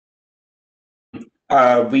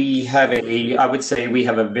We have I would say we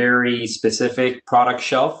have a very specific product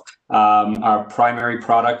shelf. Our primary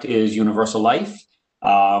product is Universal Life.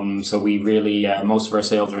 So we really, most of our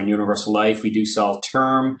sales are in Universal Life. We do sell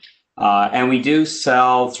term, and we do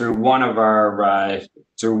sell through one of our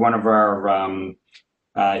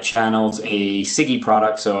channels, a SIGI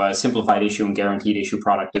product, so a simplified issue and guaranteed issue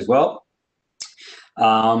product as well.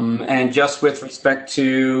 And just with respect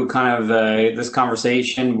to kind of this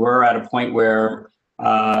conversation, we're at a point where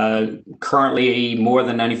currently more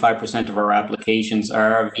than 95% of our applications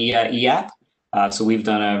are via e-app. So we've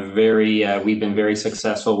been very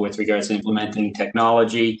successful with regards to implementing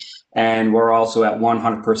technology, and we're also at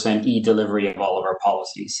 100% e-delivery of all of our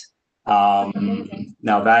policies.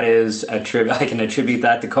 Now that is I can attribute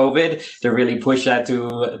that to COVID to really push that to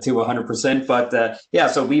 100%. But yeah,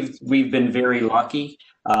 so we've been very lucky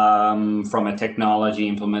from a technology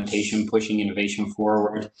implementation, pushing innovation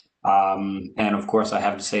forward. And of course, I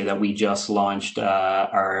have to say that we just launched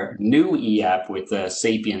our new e-app with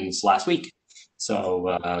Sapiens last week.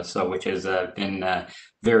 So which has been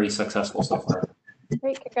very successful so far.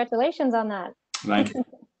 Great, congratulations on that. Thank you.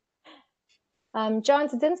 John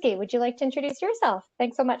Szynski, would you like to introduce yourself?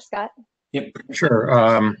 Thanks so much, Scott. Yep. Sure.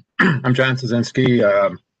 I'm John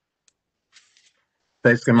Szynski.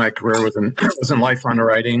 Basically, my career was in life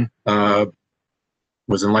underwriting.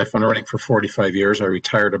 Was in life underwriting for 45 years. I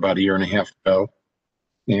retired about a year and a half ago,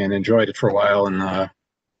 and enjoyed it for a while, and got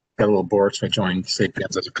a little bored, so I joined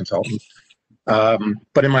Sapiens as a consultant.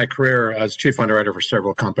 But in my career, I was chief underwriter for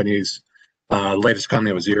several companies. Latest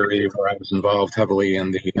company was Erie, where I was involved heavily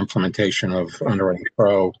in the implementation of Underwriting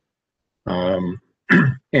Pro. And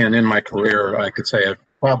in my career, I could say I've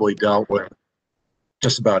probably dealt with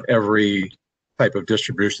just about every type of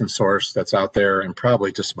distribution source that's out there, and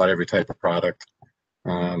probably just about every type of product.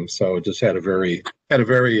 So just had a very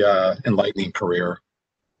enlightening career.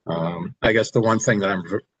 I guess the one thing that I'm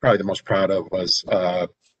probably the most proud of was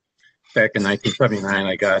back in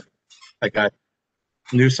 1979, I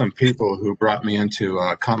knew some people who brought me into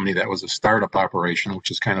a company that was a startup operation,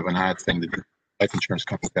 which is kind of an odd thing to do, life insurance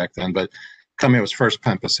company back then. But the company was First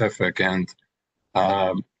Penn Pacific, and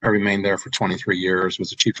I remained there for 23 years,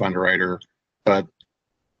 was a chief underwriter. But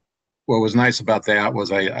what was nice about that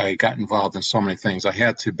was I got involved in so many things. I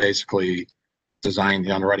had to basically design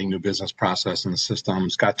the underwriting new business process and the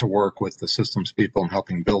systems, got to work with the systems people and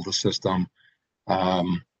helping build the system.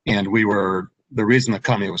 And the reason the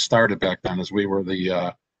company was started back then is we were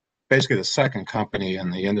basically the second company in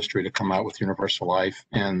the industry to come out with Universal Life.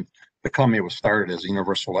 And the company was started as a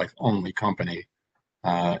Universal Life only company.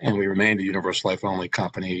 And we remained a Universal Life only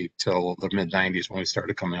company till the mid-90s when we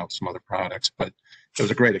started coming out with some other products. But it was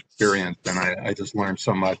a great experience, and I just learned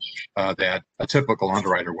so much that a typical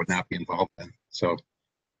underwriter would not be involved in. So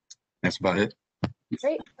that's about it.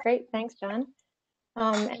 Great. Thanks, John.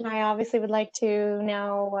 And I obviously would like to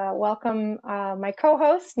now welcome my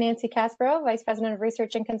co-host, Nancy Kasparov, Vice President of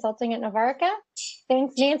Research and Consulting at Novarica.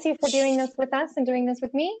 Thanks, Nancy, for doing this with us and doing this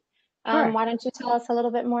with me. Sure. Why don't you tell us a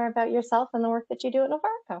little bit more about yourself and the work that you do at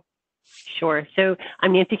Novarica? Sure. So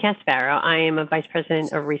I'm Nancy Kasparov. I am a Vice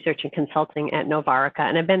President of Research and Consulting at Novarica,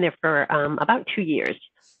 and I've been there for about 2 years,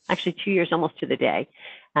 actually 2 years almost to the day.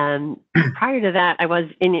 Prior to that, I was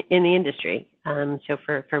in the industry, so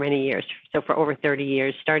for many years, so for over 30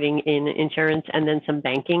 years, starting in insurance and then some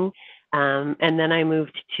banking. And then I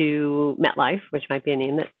moved to MetLife, which might be a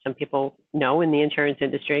name that some people know in the insurance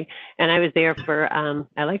industry. And I was there for,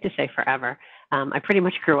 I like to say forever. I pretty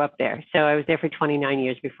much grew up there. So I was there for 29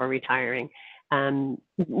 years before retiring.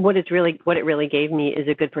 What it really gave me is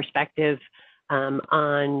a good perspective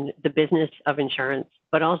on the business of insurance,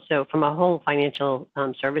 but also from a whole financial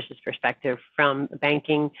services perspective, from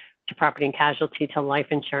banking to property and casualty to life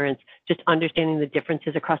insurance, just understanding the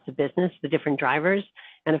differences across the business, the different drivers,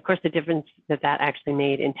 and of course the difference that actually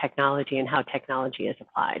made in technology and how technology is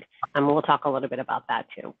applied. And we'll talk a little bit about that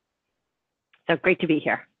too. So great to be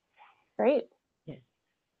here. Great. Yeah.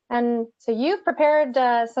 And so you've prepared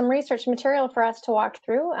some research material for us to walk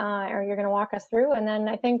through, or you're going to walk us through, and then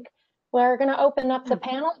I think we're going to open up the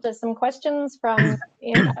panel to some questions from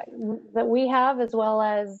that we have, as well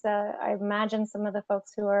as I imagine some of the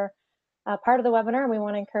folks who are part of the webinar. We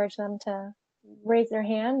want to encourage them to raise their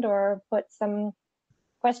hand or put some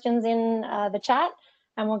questions in the chat,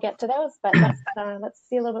 and we'll get to those. But let's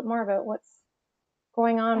see a little bit more about what's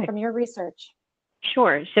going on from your research.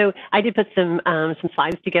 Sure. So I did put some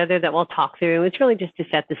slides together that we'll talk through. It's really just to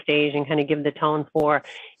set the stage and kind of give the tone for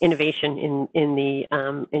innovation in the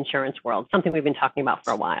insurance world, something we've been talking about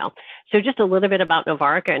for a while. So just a little bit about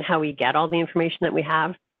Novarica and how we get all the information that we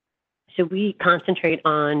have. So we concentrate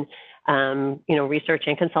on research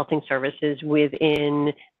and consulting services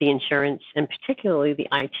within the insurance and particularly the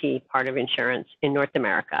IT part of insurance in North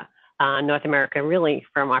America. North America, really,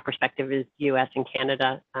 from our perspective, is US and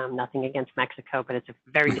Canada. Nothing against Mexico, but it's a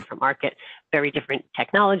very different market, very different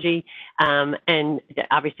technology, and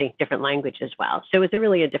obviously different language as well. So it's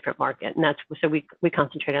really a different market, and so we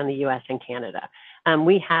concentrate on the US and Canada. I'm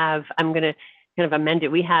going to kind of amend it.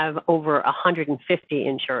 We have over 150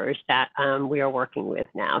 insurers that we are working with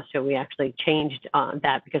now. So we actually changed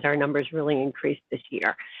that because our numbers really increased this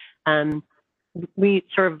year. We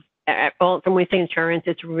serve when we say insurance,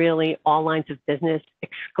 it's really all lines of business,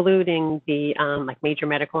 excluding the like major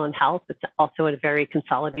medical and health. It's also a very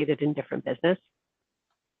consolidated and different business.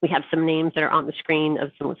 We have some names that are on the screen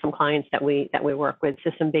of some clients that we work with.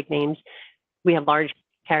 So some big names. We have large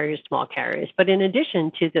carriers, small carriers. But in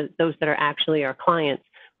addition to those that are actually our clients,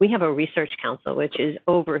 we have a research council, which is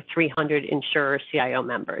over 300 insurer CIO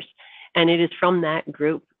members. And it is from that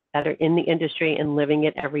group that are in the industry and living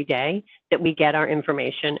it every day that we get our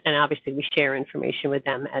information. And obviously we share information with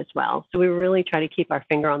them as well. So we really try to keep our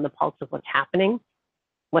finger on the pulse of what's happening,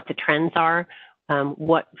 what the trends are,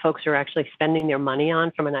 what folks are actually spending their money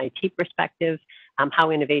on from an IT perspective,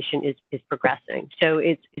 how innovation is progressing. So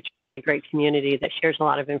it's a great community that shares a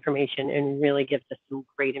lot of information and really gives us some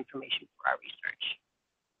great information for our research.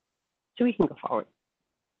 So we can go forward.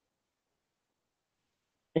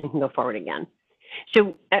 And we can go forward again.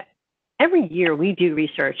 So every year we do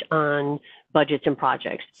research on budgets and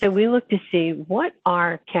projects. So we look to see what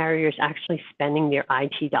are carriers actually spending their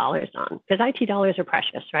IT dollars on, because IT dollars are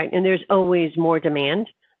precious, right? And there's always more demand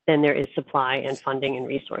than there is supply and funding and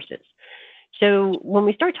resources. So when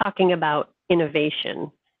we start talking about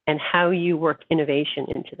innovation and how you work innovation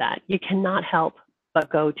into that, you cannot help but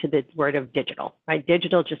go to the word of digital, right?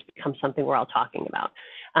 Digital just becomes something we're all talking about.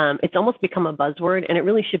 It's almost become a buzzword, and it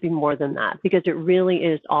really should be more than that, because it really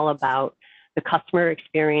is all about the customer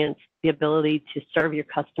experience, the ability to serve your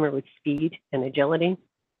customer with speed and agility,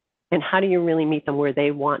 and how do you really meet them where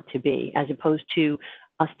they want to be, as opposed to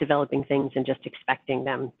us developing things and just expecting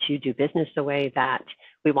them to do business the way that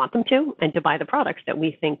we want them to, and to buy the products that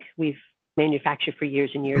we think we've manufactured for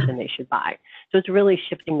years and years and they should buy. So it's really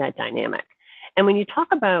shifting that dynamic. And when you talk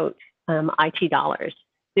about IT dollars,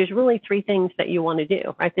 there's really three things that you want to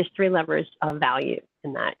do, right? There's three levers of value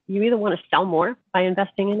in that. You either want to sell more by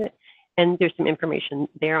investing in it, and there's some information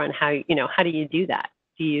there on how do you do that?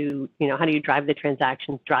 How do you drive the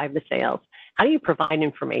transactions, drive the sales? How do you provide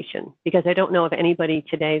information? Because I don't know of anybody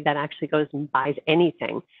today that actually goes and buys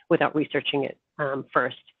anything without researching it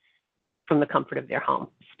first from the comfort of their home,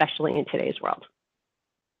 especially in today's world.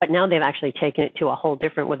 But now they've actually taken it to a whole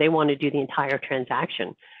different, where they want to do the entire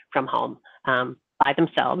transaction from home by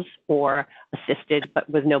themselves or assisted, but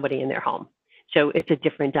with nobody in their home. So it's a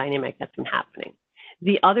different dynamic that's been happening.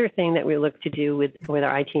 The other thing that we look to do with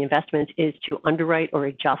our IT investments is to underwrite or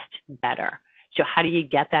adjust better. So how do you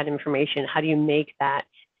get that information? How do you make that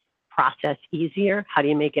process easier? How do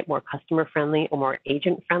you make it more customer friendly or more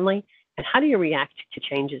agent friendly? And how do you react to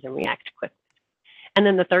changes and react quickly? And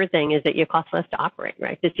then the third thing is that you cost less to operate,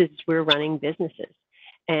 right? We're running businesses.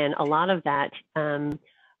 And a lot of that,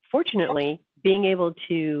 fortunately, being able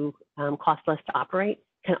to cost less to operate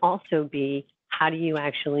can also be, how do you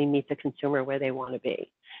actually meet the consumer where they want to be?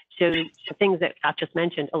 So the things that Scott just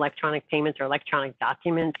mentioned, electronic payments or electronic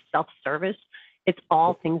documents, self-service, it's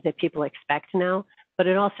all things that people expect now, but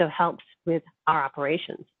it also helps with our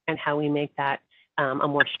operations and how we make that a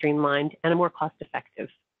more streamlined and a more cost-effective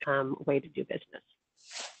way to do business.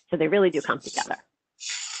 So they really do come together.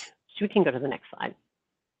 So we can go to the next slide.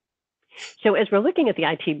 So as we're looking at the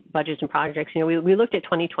IT budgets and projects, we looked at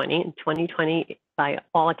 2020, and 2020, by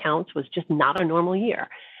all accounts, was just not a normal year.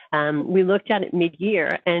 We looked at it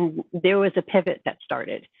mid-year, and there was a pivot that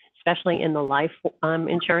started, especially in the life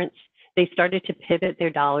insurance. They started to pivot their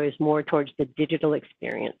dollars more towards the digital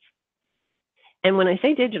experience. And when I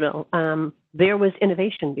say digital, there was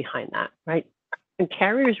innovation behind that, right? And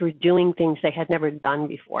carriers were doing things they had never done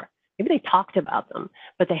before. Maybe they talked about them,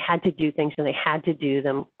 but they had to do things, and they had to do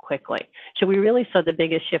them quickly. So we really saw the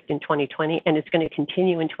biggest shift in 2020, and it's going to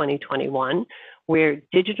continue in 2021, where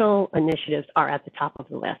digital initiatives are at the top of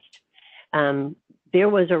the list. There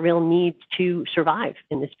was a real need to survive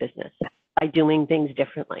in this business by doing things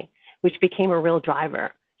differently, which became a real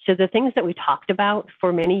driver. So the things that we talked about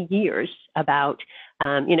for many years about,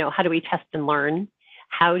 how do we test and learn?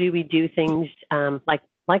 How do we do things like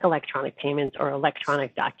electronic payments or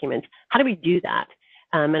electronic documents? How do we do that?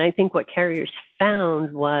 And I think what carriers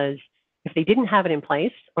found was, if they didn't have it in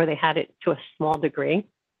place, or they had it to a small degree,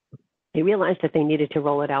 they realized that they needed to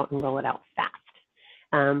roll it out and roll it out fast.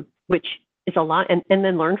 which is a lot, and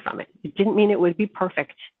then learn from it. It didn't mean it would be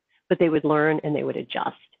perfect, but they would learn and they would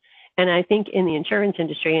adjust. And I think in the insurance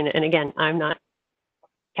industry, and again, I'm not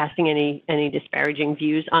casting any disparaging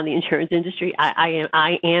views on the insurance industry.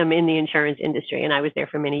 I am in the insurance industry, and I was there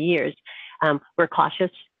for many years. We're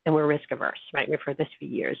cautious and we're risk averse, right? We've heard this for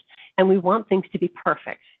years. And we want things to be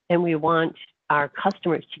perfect, and we want our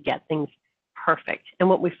customers to get things perfect. And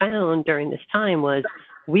what we found during this time was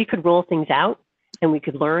we could roll things out, and we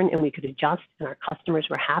could learn, and we could adjust, and our customers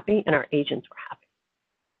were happy, and our agents were happy.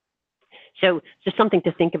 So just something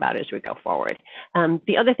to think about as we go forward.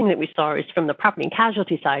 The other thing that we saw is from the property and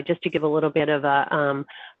casualty side, just to give a little bit of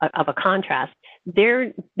a contrast,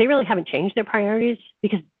 they really haven't changed their priorities,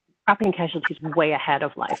 because property and casualty is way ahead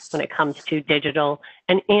of life when it comes to digital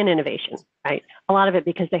and innovation, right? A lot of it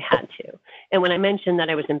because they had to. And when I mentioned that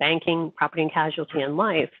I was in banking, property and casualty, and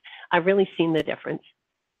life, I've really seen the difference.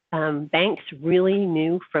 Banks really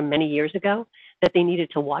knew from many years ago that they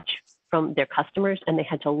needed to watch from their customers, and they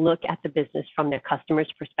had to look at the business from their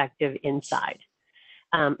customers' perspective inside.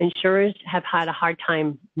 Insurers have had a hard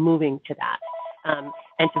time moving to that,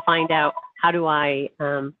 and to find out how do I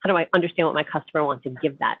understand what my customer wants and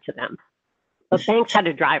give that to them. But banks had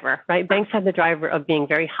a driver, right? Banks had the driver of being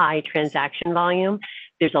very high transaction volume.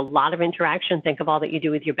 There's a lot of interaction. Think of all that you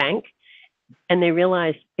do with your bank. And they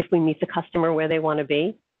realized if we meet the customer where they want to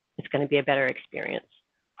be, it's going to be a better experience.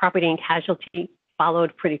 Property and casualty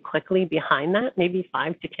followed pretty quickly behind that, maybe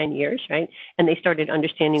 5 to 10 years, right? And they started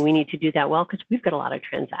understanding we need to do that well because we've got a lot of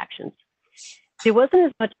transactions. There wasn't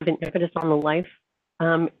as much of an impetus on the life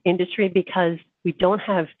industry because we don't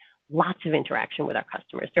have lots of interaction with our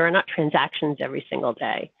customers. There are not transactions every single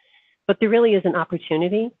day, but there really is an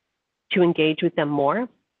opportunity to engage with them more,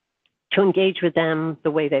 to engage with them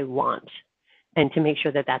the way they want, and to make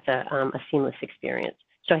sure that that's a seamless experience.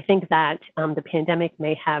 So I think that the pandemic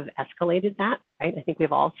may have escalated that, right? I think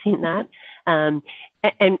we've all seen that, and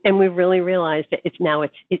we've really realized that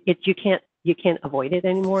you can't avoid it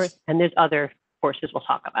anymore. And there's other forces we'll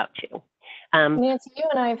talk about too. Nancy, you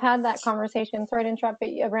and I have had that conversation. Sorry to interrupt, but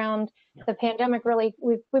around the pandemic. Really,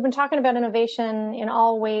 we've been talking about innovation in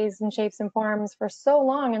all ways and shapes and forms for so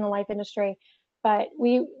long in the life industry, but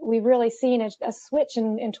we've really seen a switch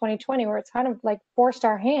in 2020 where it's kind of like forced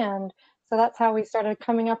our hand. So that's how we started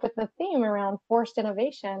coming up with the theme around forced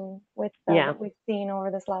innovation with what we've seen over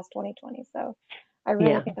this last 2020. So I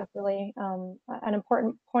really think that's really an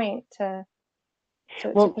important point to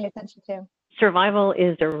pay attention to. Survival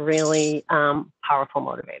is a really powerful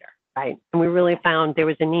motivator, right? And we really found there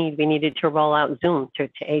was a need. We needed to roll out Zoom to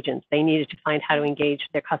agents. They needed to find how to engage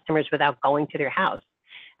their customers without going to their house.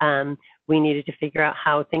 We needed to figure out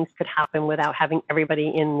how things could happen without having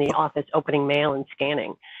everybody in the office opening mail and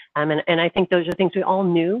scanning. And I think those are things we all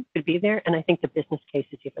knew could be there. And I think the business case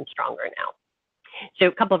is even stronger now. So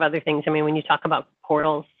a couple of other things. I mean, when you talk about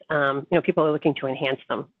portals, people are looking to enhance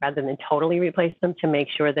them rather than totally replace them to make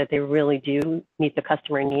sure that they really do meet the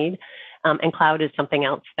customer need. And cloud is something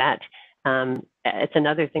else that it's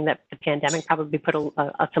another thing that the pandemic probably put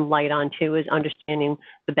some light on too, is understanding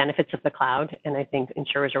the benefits of the cloud. And I think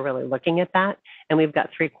insurers are really looking at that. And we've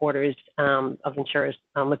got 3/4 of insurers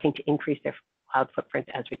looking to increase their cloud footprint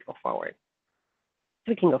as we go forward.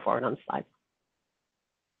 So we can go forward on the slide.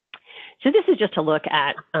 So this is just a look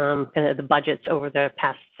at the budgets over the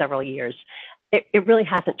past several years. It really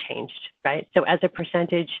hasn't changed, right? So as a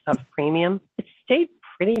percentage of premium, it's stayed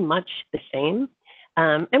pretty much the same.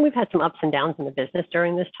 And we've had some ups and downs in the business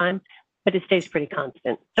during this time, but it stays pretty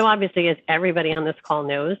constant. So obviously, as everybody on this call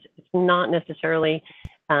knows, it's not necessarily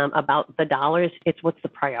about the dollars, it's what's the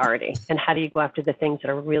priority and how do you go after the things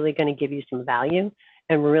that are really going to give you some value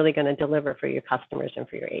and really going to deliver for your customers and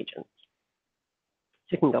for your agents.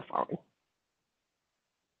 So we can go forward.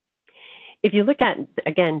 If you look at,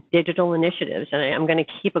 again, digital initiatives, and I'm going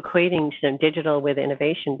to keep equating some digital with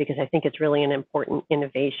innovation because I think it's really an important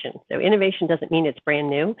innovation. So innovation doesn't mean it's brand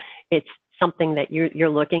new. It's something that you're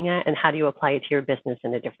looking at and how do you apply it to your business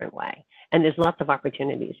in a different way. And there's lots of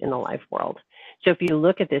opportunities in the life world. So if you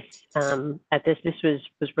look at this, this was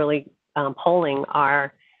really polling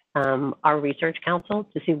our research council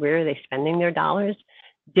to see where are they spending their dollars.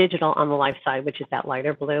 Digital on the life side, which is that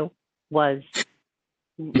lighter blue,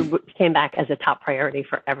 came back as a top priority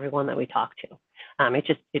for everyone that we talked to.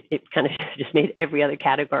 It kind of just made every other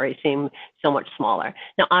category seem so much smaller.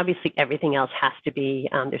 Now, obviously, everything else has to be,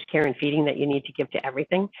 there's care and feeding that you need to give to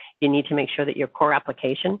everything. You need to make sure that your core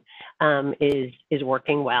application is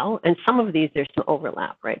working well. And some of these, there's some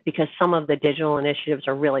overlap, right? Because some of the digital initiatives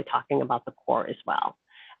are really talking about the core as well.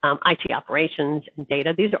 IT operations and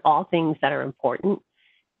data, these are all things that are important.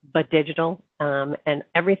 but digital, and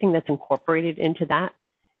everything that's incorporated into that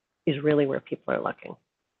is really where people are looking.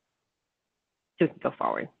 So we can go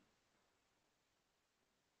forward.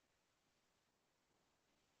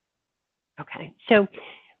 Okay, so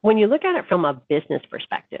when you look at it from a business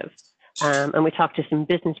perspective, and we talk to some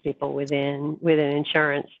business people within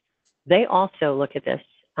insurance, they also look at this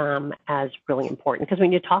as really important, because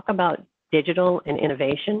when you talk about digital and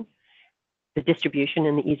innovation, the distribution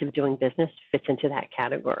and the ease of doing business fits into that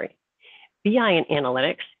category. BI and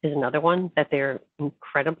analytics is another one that they're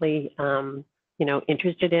incredibly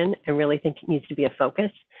interested in and really think it needs to be a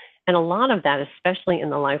focus. And a lot of that, especially in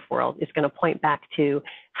the life world, is going to point back to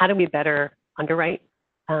how do we better underwrite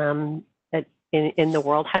in the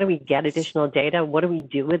world? How do we get additional data? What do we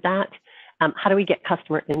do with that? How do we get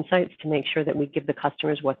customer insights to make sure that we give the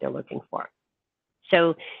customers what they're looking for?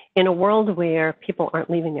 So in a world where people aren't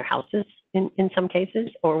leaving their houses in some cases,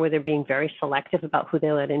 or where they're being very selective about who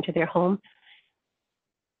they let into their home,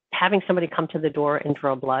 having somebody come to the door and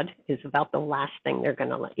draw blood is about the last thing they're going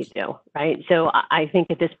to let you do, right? So I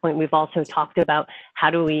think at this point, we've also talked about how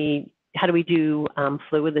do we do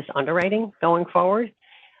fluidless underwriting going forward.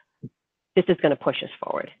 This is going to push us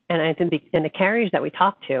forward. And I think the carriers that we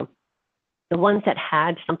talked to, the ones that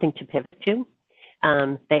had something to pivot to,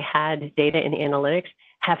 they had data and analytics,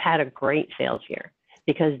 have had a great sales year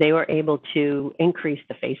because they were able to increase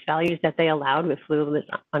the face values that they allowed with fluidless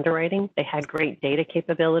underwriting. They had great data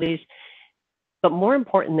capabilities, but more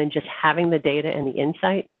important than just having the data and the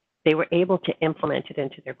insight, they were able to implement it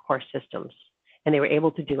into their core systems, and they were able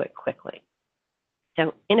to do it quickly.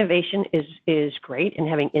 So innovation is great, and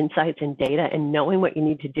having insights and data and knowing what you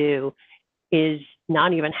need to do is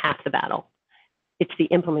not even half the battle. It's the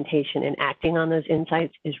implementation and acting on those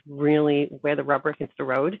insights is really where the rubber hits the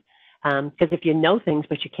road. Because if you know things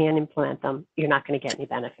but you can't implement them, you're not going to get any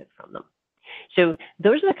benefit from them. So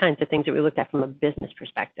those are the kinds of things that we looked at from a business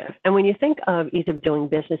perspective. And when you think of ease of doing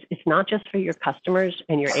business, it's not just for your customers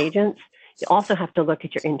and your agents. You also have to look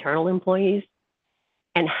at your internal employees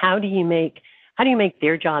and how do you make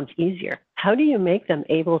their jobs easier? How do you make them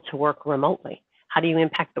able to work remotely? How do you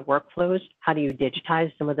impact the workflows? How do you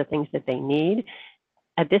digitize some of the things that they need?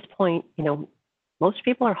 At this point, most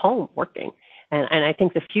people are home working. And I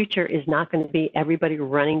think the future is not going to be everybody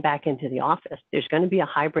running back into the office. There's going to be a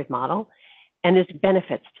hybrid model, and there's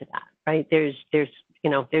benefits to that, right? There's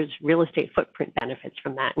real estate footprint benefits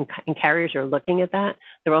from that, and carriers are looking at that.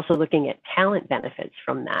 They're also looking at talent benefits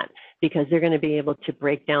from that because they're going to be able to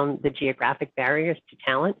break down the geographic barriers to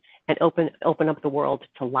talent and open up the world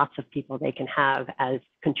to lots of people they can have as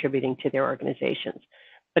contributing to their organizations.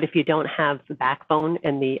 But if you don't have the backbone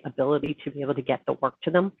and the ability to be able to get the work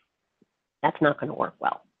to them, that's not going to work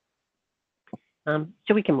well.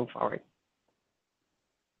 So we can move forward.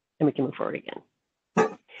 And we can move forward again.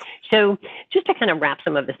 So just to kind of wrap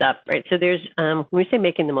some of this up, right? So there's, when we say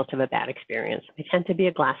making the most of a bad experience, I tend to be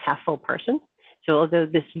a glass half full person. So although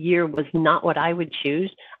this year was not what I would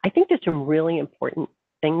choose, I think there's some really important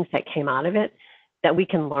things that came out of it that we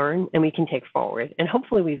can learn and we can take forward. And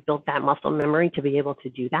hopefully we've built that muscle memory to be able to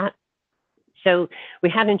do that. So we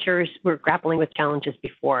had insurers were grappling with challenges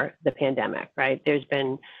before the pandemic, right? There's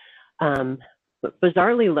been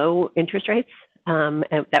bizarrely low interest rates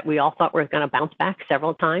that we all thought were going to bounce back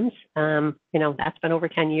several times. That's been over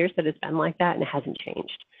 10 years that it's been like that, and it hasn't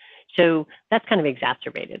changed. So that's kind of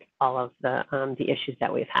exacerbated all of the issues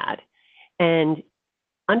that we've had. And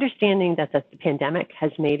understanding that the pandemic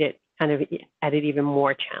has made it kind of added even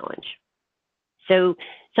more challenge. So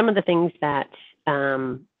some of the things that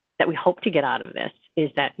we hope to get out of this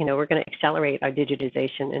is that, we're going to accelerate our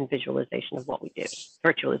digitization and visualization of what we do,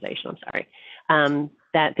 virtualization, I'm sorry,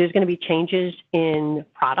 that there's going to be changes in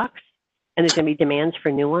products and there's going to be demands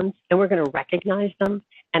for new ones, and we're going to recognize them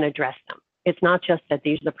and address them. It's not just that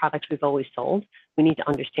these are the products we've always sold. We need to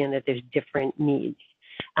understand that there's different needs.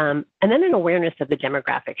 And then an awareness of the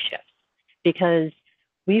demographic shifts, because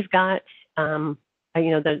we've got,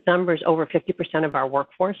 the numbers over 50% of our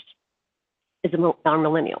workforce are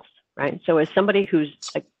millennials, right? So as somebody who's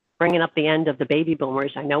like bringing up the end of the baby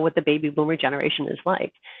boomers, I know what the baby boomer generation is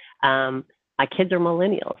like. My kids are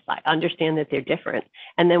millennials. I understand that they're different.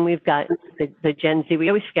 And then we've got the Gen Z. We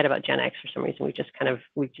always forget about Gen X for some reason. We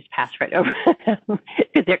just pass right over them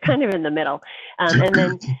because they're kind of in the middle.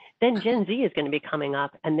 And then Gen Z is going to be coming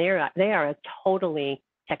up, and they are a totally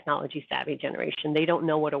technology savvy generation. They don't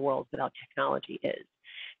know what a world without technology is.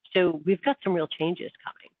 So we've got some real changes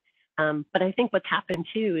coming. But I think what's happened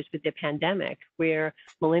too is with the pandemic, where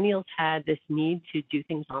millennials had this need to do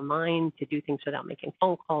things online, to do things without making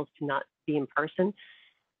phone calls, to not be in person.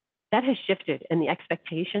 that has shifted, and the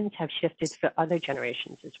expectations have shifted for other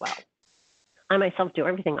generations as well. I myself do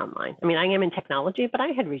everything online. I mean, I am in technology, but I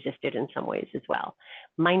had resisted in some ways as well.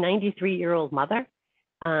 My 93-year-old mother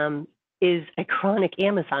is a chronic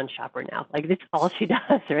Amazon shopper now. Like, that's all she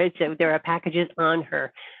does, right? So there are packages on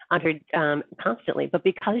her constantly. But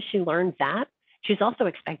because she learned that, she's also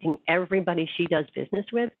expecting everybody she does business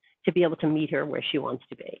with to be able to meet her where she wants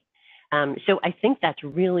to be. So I think that's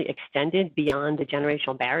really extended beyond the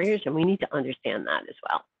generational barriers, and we need to understand that as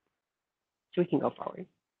well. So we can go forward.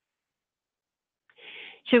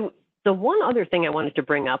 So the one other thing I wanted to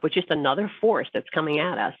bring up, which is another force that's coming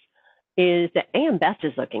at us, is that AM Best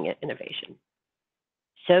is looking at innovation.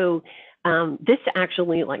 So this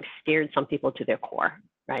actually like scared some people to their core,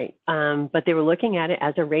 right? But they were looking at it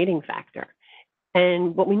as a rating factor.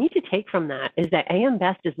 And what we need to take from that is that AM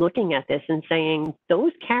Best is looking at this and saying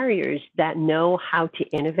those carriers that know how to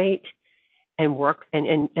innovate and work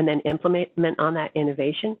and then implement on that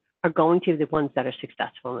innovation are going to be the ones that are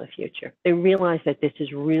successful in the future. They realize that this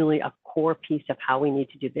is really a core piece of how we need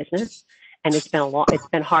to do business, and it's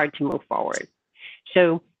been hard to move forward.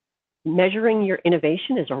 So measuring your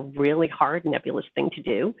innovation is a really hard, nebulous thing to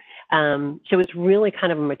do. So it's really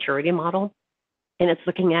kind of a maturity model, and it's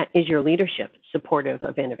looking at, is your leadership supportive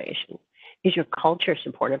of innovation? Is your culture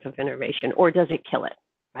supportive of innovation, or does it kill it,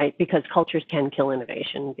 right? Because cultures can kill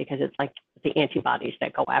innovation because it's like the antibodies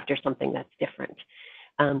that go after something that's different.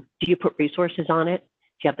 Do you put resources on it?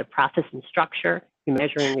 Do you have the process and structure? You're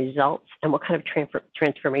measuring results, and what kind of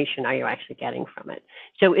transformation are you actually getting from it?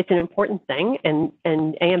 So it's an important thing, and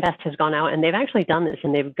AM Best has gone out and they've actually done this,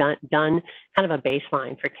 and they've done kind of a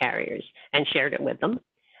baseline for carriers and shared it with them.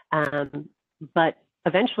 But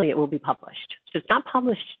eventually it will be published. So it's not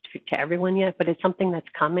published to everyone yet, but it's something that's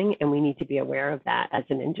coming, and we need to be aware of that as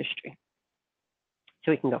an industry.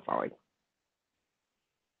 So we can go forward.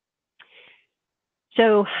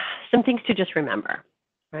 So some things to just remember,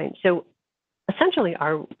 right? So essentially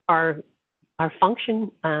our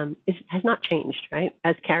function has not changed, right?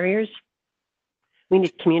 As carriers, we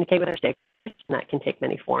need to communicate with our stakeholders, and that can take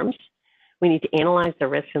many forms. We need to analyze the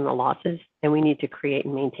risks and the losses, and we need to create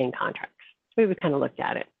and maintain contracts. So we've kind of looked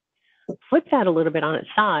at it. Flip that a little bit on its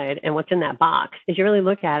side, and what's in that box is you really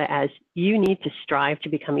look at it as you need to strive to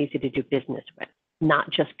become easy to do business with, not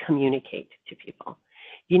just communicate to people.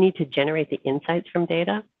 You need to generate the insights from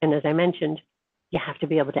data. And as I mentioned, you have to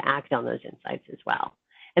be able to act on those insights as well.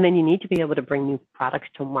 And then you need to be able to bring new products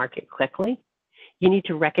to market quickly. You need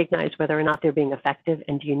to recognize whether or not they're being effective,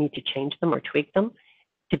 and do you need to change them or tweak them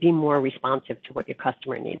to be more responsive to what your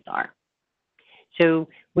customer needs are. So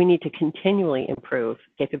we need to continually improve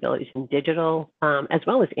capabilities in digital, as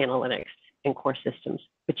well as analytics and core systems,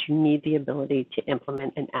 but you need the ability to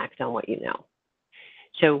implement and act on what you know.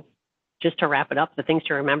 So just to wrap it up, the things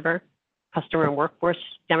to remember: customer and workforce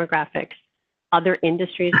demographics, other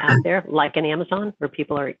industries out there like an Amazon where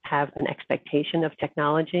people have an expectation of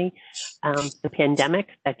technology, the pandemic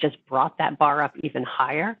that just brought that bar up even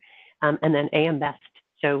higher, and then AM Best.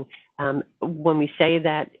 So when we say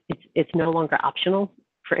that it's no longer optional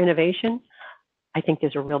for innovation, I think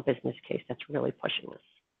there's a real business case that's really pushing us.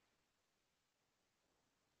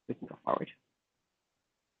 We can go forward.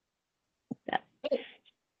 Yeah.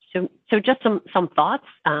 So just some thoughts,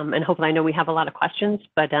 and hopefully I know we have a lot of questions,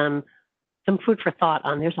 but some food for thought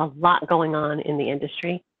on there's a lot going on in the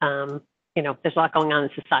industry. You know, there's a lot going on in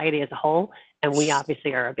society as a whole, and we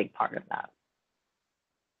obviously are a big part of that.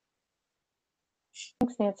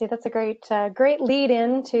 Thanks, Nancy. That's a great lead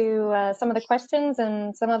in to some of the questions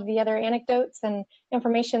and some of the other anecdotes and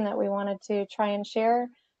information that we wanted to try and share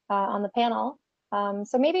on the panel.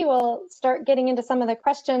 So maybe we'll start getting into some of the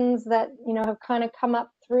questions that have kind of come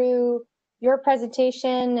up through your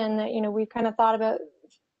presentation, and that we've kind of thought about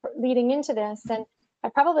leading into this. And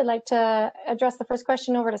I'd probably like to address the first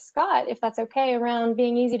question over to Scott, if that's okay, around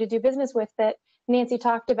being easy to do business with that Nancy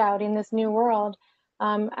talked about in this new world.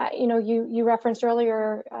 You referenced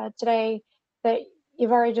earlier today that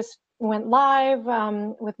you've already just went live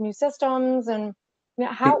with new systems, and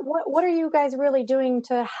what are you guys really doing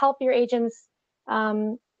to help your agents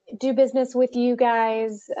do business with you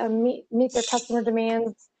guys, meet their customer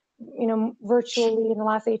demands, virtually in the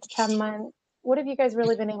last 8 to 10 months? What have you guys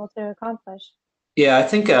really been able to accomplish? Yeah, I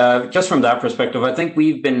think just from that perspective, I think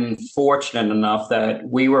we've been fortunate enough that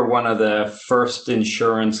we were one of the first life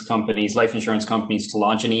insurance companies to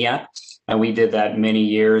launch an e-app. And we did that many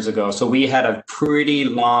years ago. So we had a pretty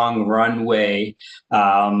long runway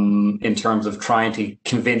in terms of trying to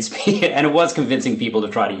convince people, and it was convincing people to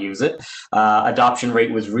try to use it. Adoption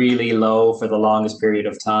rate was really low for the longest period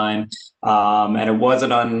of time. And it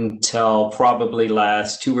wasn't until probably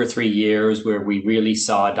last 2 or 3 years where we really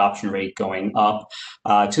saw adoption rate going up,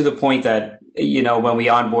 to the point that, when we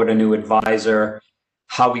onboard a new advisor,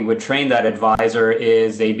 how we would train that advisor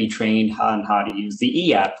is they'd be trained on how to use the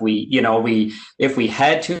e-app. If we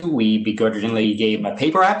had to, we begrudgingly gave them a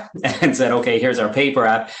paper app and said, okay, here's our paper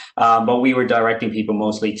app. But we were directing people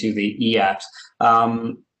mostly to the e-apps.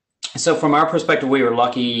 So from our perspective, we were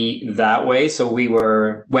lucky that way. So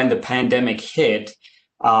when the pandemic hit,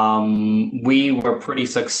 we were pretty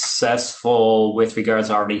successful with regards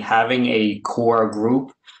to already having a core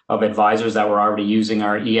group of advisors that were already using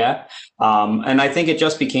our e-app. And I think it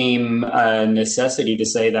just became a necessity to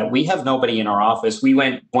say that we have nobody in our office. We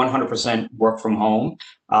went 100% work from home.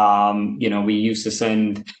 We used to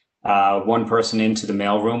send one person into the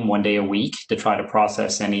mailroom one day a week to try to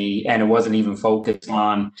process and it wasn't even focused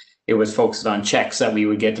on, it was focused on checks that we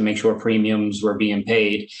would get to make sure premiums were being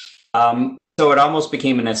paid. So it almost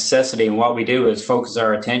became a necessity. And what we do is focus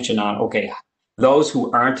our attention on, okay, those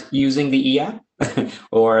who aren't using the e-app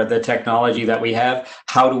or the technology that we have,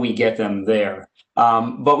 how do we get them there?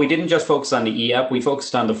 But we didn't just focus on the e-app, we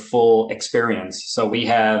focused on the full experience. So we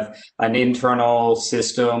have an internal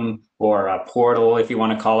system or a portal, if you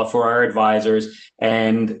want to call it, for our advisors.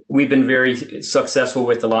 And we've been very successful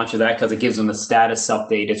with the launch of that because it gives them a status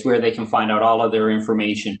update. It's where they can find out all of their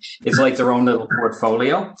information. It's like their own little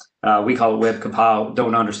portfolio. We call it Web Kapow.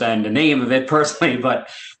 Don't understand the name of it personally, but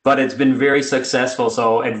it's been very successful.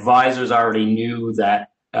 So advisors already knew that,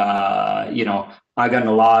 I'm going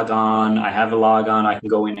to log on. I have a log on. I can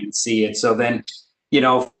go in and see it. So then,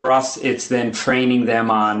 for us, it's then training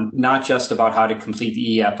them on not just about how to complete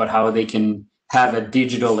the e-app, but how they can have a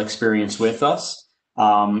digital experience with us.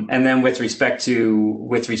 And then with respect to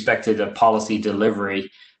the policy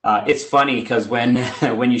delivery, it's funny because when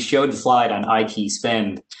you showed the slide on IT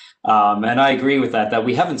spend, and I agree with that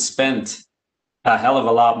we haven't spent a hell of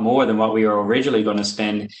a lot more than what we were originally going to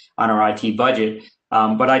spend on our IT budget.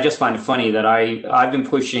 But I just find it funny that I've been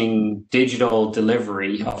pushing digital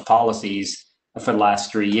delivery of policies for the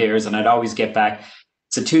last 3 years, and I'd always get back,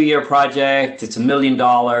 it's a 2-year project, it's $1 million,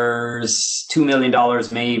 $2 million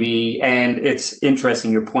maybe. And it's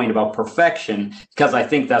interesting, your point about perfection, because I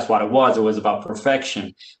think that's what it was about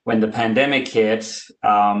perfection. When the pandemic hit,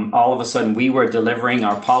 all of a sudden we were delivering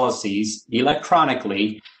our policies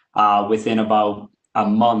electronically within about a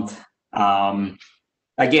month.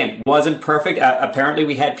 Again, wasn't perfect. Apparently,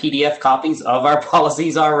 we had PDF copies of our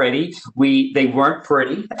policies already. They weren't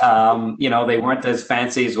pretty. They weren't as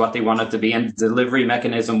fancy as what they wanted to be, and the delivery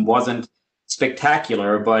mechanism wasn't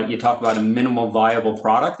spectacular. But you talk about a minimal viable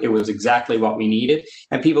product. It was exactly what we needed,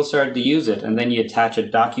 and people started to use it. And then you attach a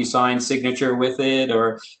DocuSign signature with it,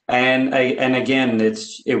 and again,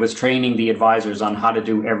 it was training the advisors on how to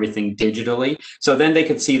do everything digitally, so then they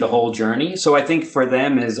could see the whole journey. So I think for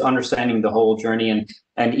them is understanding the whole journey,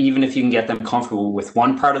 and even if you can get them comfortable with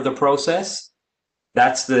one part of the process,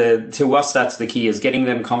 to us that's the key, is getting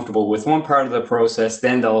them comfortable with one part of the process.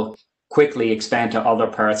 Then they'll quickly expand to other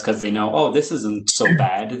parts because they know, oh, this isn't so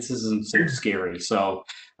bad, this isn't so scary. So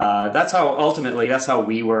that's how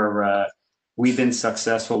we've been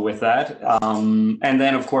successful with that. And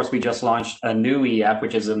then of course we just launched a new e-app,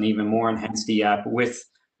 which is an even more enhanced e-app with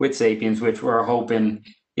Sapiens, which we're hoping,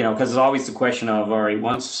 because it's always the question of, all right,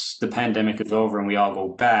 once the pandemic is over and we all go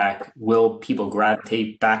back, will people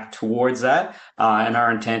gravitate back towards that? And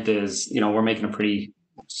our intent is, we're making a pretty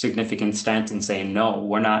significant stance in saying, no,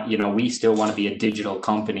 we're not, we still want to be a digital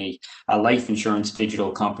company, a life insurance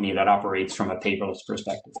digital company that operates from a paperless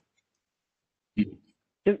perspective.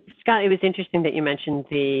 So, Scott, it was interesting that you mentioned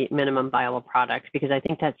the minimum viable product, because I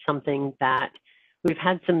think that's something that we've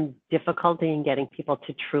had some difficulty in getting people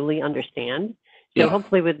to truly understand. So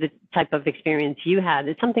hopefully with the type of experience you had,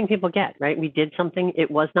 it's something people get, right? We did something,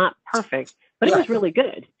 it was not perfect, but it was really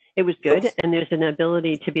good. It was good, and there's an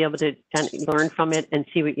ability to be able to kind of learn from it and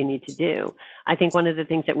see what you need to do. I think one of the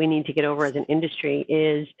things that we need to get over as an industry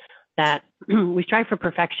is that we strive for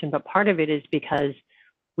perfection, but part of it is because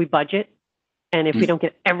we budget. And if we don't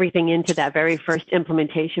get everything into that very first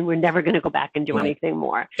implementation, we're never going to go back and do anything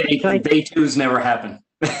more. Day twos never happen.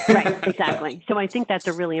 Right, exactly. So I think that's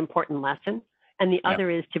a really important lesson. And the other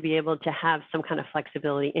is to be able to have some kind of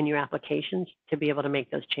flexibility in your applications to be able to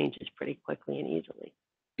make those changes pretty quickly and easily.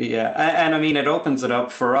 Yeah, and I mean, it opens it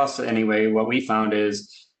up for us anyway. What we found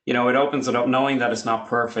is, it opens it up knowing that it's not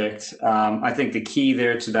perfect. I think the key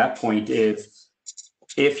there to that point is,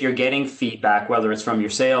 if you're getting feedback, whether it's from your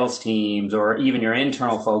sales teams or even your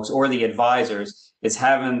internal folks or the advisors, is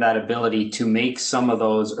having that ability to make some of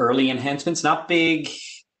those early enhancements, not big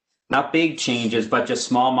not big changes, but just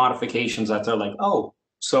small modifications that they're like, oh,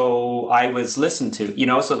 so I was listened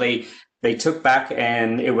to, so they took back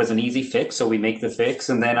and it was an easy fix. So we make the fix.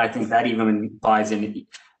 And then I think that even buys in,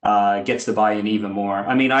 gets the buy-in even more.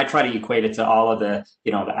 I mean, I try to equate it to all of the,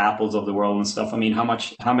 the Apples of the world and stuff. I mean,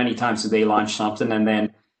 how many times do they launch something and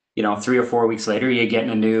then, 3 or 4 weeks later, you're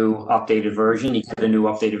getting a new updated version. You get a new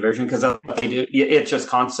updated version because they do. It's just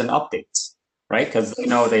constant updates, right? Because they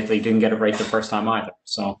know that they didn't get it right the first time either.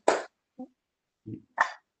 So,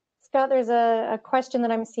 Scott, there's a question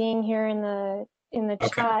that I'm seeing here in the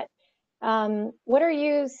chat. What are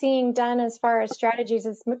you seeing done as far as strategies?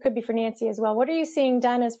 It could be for Nancy as well. What are you seeing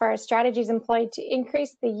done as far as strategies employed to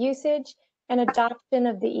increase the usage and adoption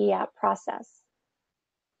of the EAP process?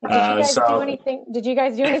 Did you guys do anything? Did you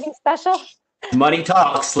guys do anything special? Money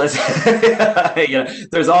talks. Let's.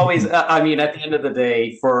 There's always. I mean, at the end of the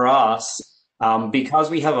day, for us, because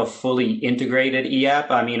we have a fully integrated EAP.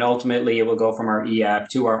 I mean, ultimately, it will go from our EAP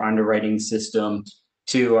to our underwriting system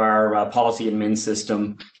to our policy admin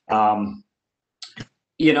system.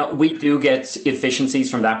 We do get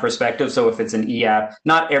efficiencies from that perspective. So if it's an EAP,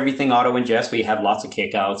 not everything auto ingest. We have lots of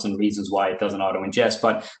kickouts and reasons why it doesn't auto ingest,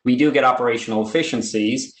 but we do get operational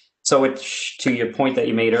efficiencies. So to your point that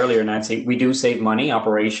you made earlier, Nancy, we do save money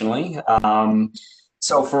operationally.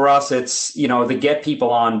 So for us, it's, to get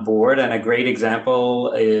people on board. And a great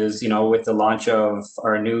example is, with the launch of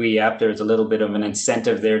our new EAP, there's a little bit of an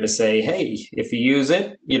incentive there to say, hey, if you use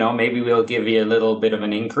it, maybe we'll give you a little bit of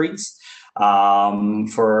an increase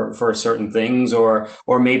for certain things, or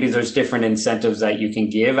maybe there's different incentives that you can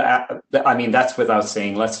give. I mean, that's without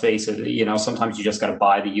saying, let's face it, sometimes you just got to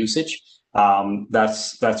buy the usage.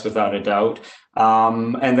 That's without a doubt.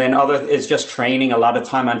 And then it's just training, a lot of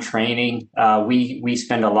time on training. We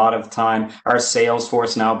spend a lot of time, our sales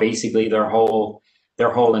force now, basically their whole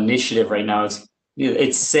initiative right now is,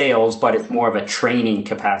 it's sales, but it's more of a training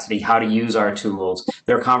capacity, how to use our tools.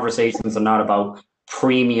 Their conversations are not about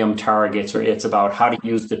premium targets, or it's about how to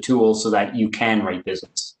use the tools so that you can write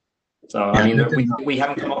business. So, I mean, we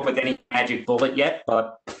haven't come up with any magic bullet yet,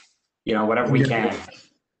 but, whatever we can.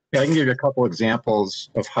 Yeah, I can give you a couple examples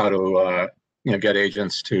of how to, get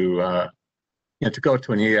agents to, to go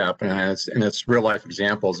to an EAP, and it's real life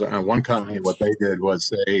examples. One company, what they did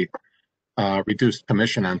was they reduced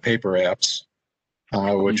commission on paper apps,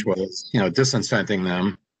 which was, disincenting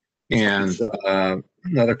them. And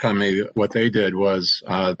another company, what they did was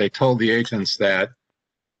they told the agents that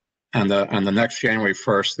on the next January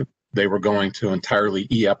 1st, they were going to entirely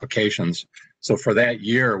e-applications. So for that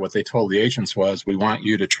year, what they told the agents was, we want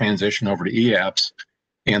you to transition over to e-apps.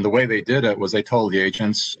 And the way they did it was they told the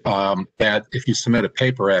agents that if you submit a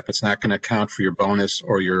paper app, it's not going to count for your bonus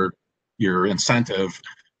or your incentive,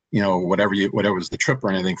 whatever was the trip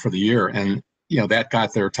or anything for the year. And, that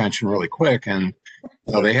got their attention really quick. And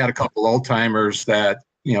they had a couple old timers that,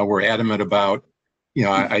 were adamant about,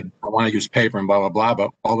 I want to use paper and blah, blah, blah.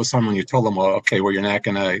 But all of a sudden when you told them, well, okay, well,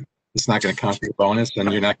 it's not going to count for your bonus and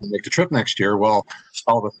you're not going to make the trip next year. Well,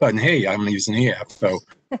 all of a sudden, hey, I'm going to use an EAP. So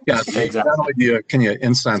yeah, exactly. Not only can you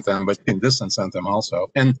incent them, but you can disincent them also.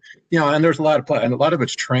 And, and there's a lot of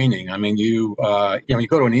it's training. I mean, you go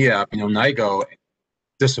to an EAP, NIGO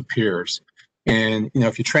disappears. And,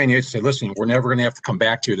 if you train the agent, say, listen, we're never going to have to come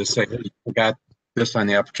back to you to say, hey, you forgot this on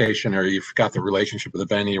the application, or you forgot the relationship with the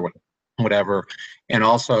Benny or whatever. And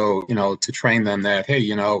also, to train them that, hey,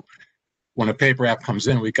 when a paper app comes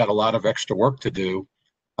in, we've got a lot of extra work to do.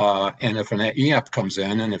 And if an e-app comes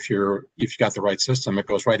in, and if you got the right system, it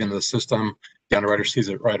goes right into the system. The underwriter sees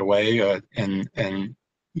it right away, and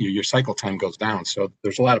your cycle time goes down. So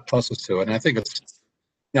there's a lot of pluses to it. And I think it's,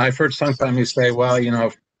 I've heard some companies say, well,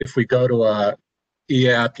 if we go to a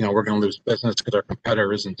e-app, we're going to lose business because our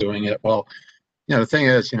competitor isn't doing it. Well, the thing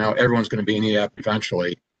is, everyone's going to be an e-app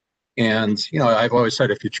eventually. And, I've always said,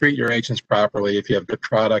 if you treat your agents properly, if you have good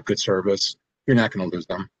product, good service, you're not going to lose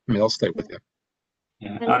them. I mean, they'll stay with you.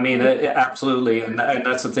 Yeah, I mean, absolutely. And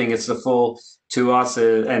that's the thing. It's the full to us.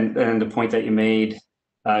 And the point that you made,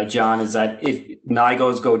 John, is that if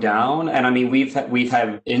NIGOs go down, and I mean, we've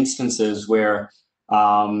had instances where,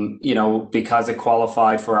 because it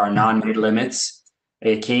qualified for our non-mid limits,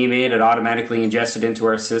 it came in, it automatically ingested into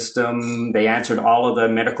our system. They answered all of the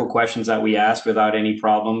medical questions that we asked without any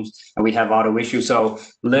problems, and we have auto issue. So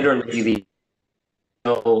literally,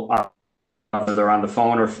 whether they're on the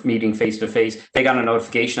phone or meeting face to face, they got a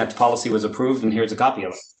notification that the policy was approved, and here's a copy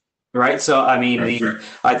of it. Right. So I mean,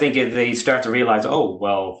 I think they start to realize, oh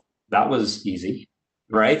well, that was easy.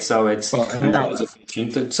 Right. So that was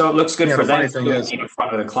efficient. So it looks good for them in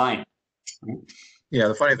front of the client. Yeah,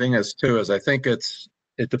 the funny thing is too, is I think it's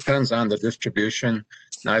it depends on the distribution.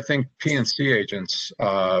 Now, I think P&C agents,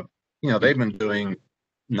 they've been doing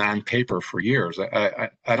non-paper for years.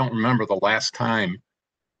 I don't remember the last time.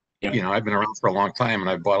 Yep. I've been around for a long time, and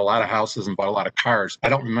I've bought a lot of houses and bought a lot of cars. I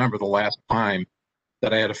don't remember the last time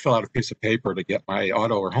that I had to fill out a piece of paper to get my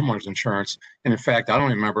auto or homeowner's insurance. And in fact, I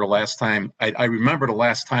don't remember the last time. I remember the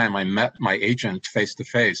last time I met my agent face to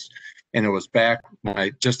face, and it was back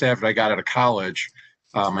just after I got out of college.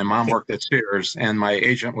 My mom worked at Sears, and my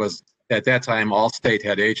agent was, at that time, Allstate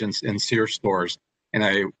had agents in Sears stores. And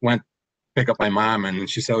I went pick up my mom, and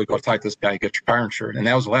she said, "We go talk to this guy, get your car insured." And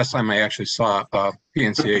that was the last time I actually saw a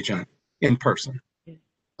P&C agent in person.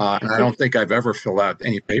 And I don't think I've ever filled out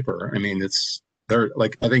any paper. I mean, they're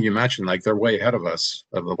like, I think you mentioned, like, they're way ahead of us,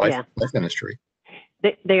 of the life industry.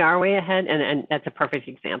 They are way ahead, and that's a perfect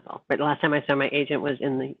example. But the last time I saw my agent was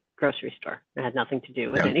in the grocery store. It had nothing to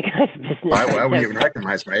do with any kind of business. I wouldn't even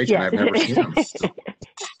recognize my agent. I've never seen him. So.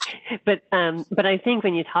 But I think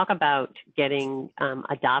when you talk about getting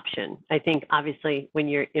adoption, I think obviously when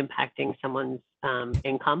you're impacting someone's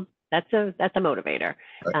income, that's a motivator.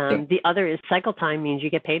 Right. The other is cycle time means you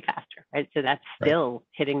get paid faster, right? So that's still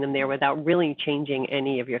hitting them there without really changing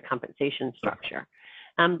any of your compensation structure.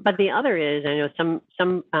 But the other is, I know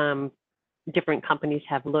some different companies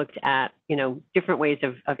have looked at, different ways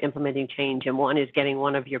of implementing change. And one is getting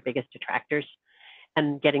one of your biggest detractors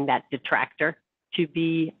and getting that detractor to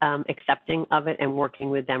be accepting of it and working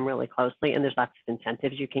with them really closely. And there's lots of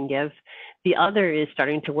incentives you can give. The other is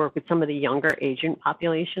starting to work with some of the younger agent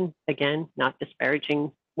population. Again, not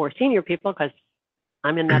disparaging more senior people, because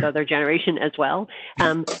I'm in that other generation as well.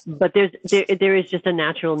 But there is just a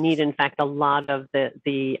natural need. In fact, a lot of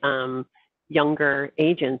the younger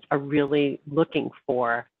agents are really looking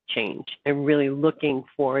for change and really looking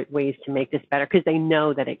for ways to make this better, because they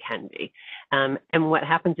know that it can be. And what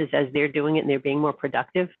happens is, as they're doing it and they're being more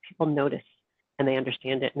productive, people notice and they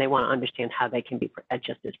understand it, and they want to understand how they can be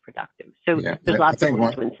just as productive. So there's lots of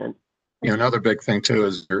ways to incent. Another big thing too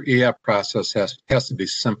is your EAP process has to be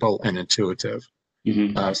simple and intuitive.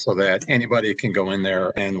 Mm-hmm. So that anybody can go in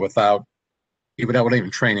there and without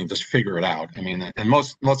even training, just figure it out. I mean, and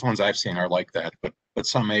most ones I've seen are like that, but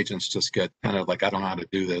some agents just get kind of like, I don't know how to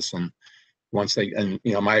do this. And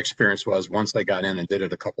my experience was, once they got in and did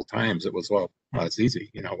it a couple times, it was, well, it's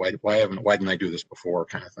easy. Why didn't I do this before,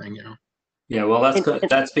 kind of thing, Yeah, well, that's good.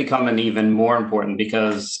 That's becoming even more important,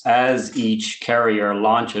 because as each carrier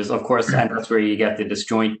launches, of course, and that's where you get the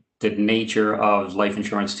disjointed nature of life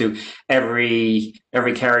insurance too. Every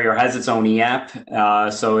carrier has its own EAP.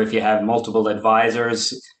 So if you have multiple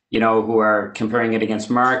advisors, who are comparing it against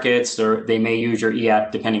markets, or they may use your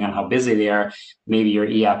EAP depending on how busy they are, maybe your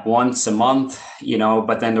EAP once a month,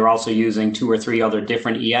 but then they're also using 2 or 3 other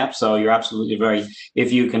different EAPs. So you're absolutely right.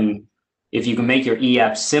 If you can make your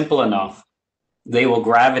EAP simple enough, they will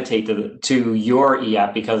gravitate to your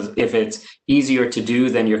EAP, because if it's easier to do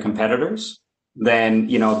than your competitors, then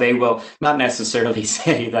they will not necessarily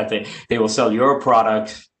say that they will sell your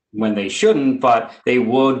product when they shouldn't, but they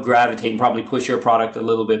would gravitate and probably push your product a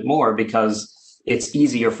little bit more, because it's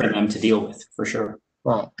easier for them to deal with, for sure.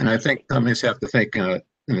 Well, and I think companies have to think in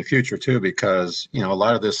the future too, because a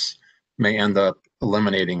lot of this may end up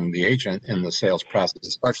eliminating the agent in the sales process,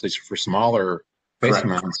 especially for smaller face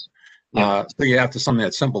amounts. Yeah. So you have to something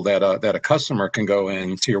that's simple, that a customer can go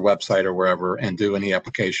into your website or wherever and do any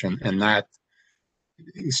application and not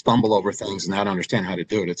stumble over things and not understand how to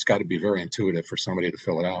do it. It's got to be very intuitive for somebody to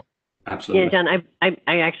fill it out. Absolutely. Yeah, John,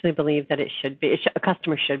 I actually believe that a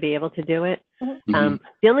customer should be able to do it. Mm-hmm.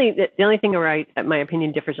 The only thing where my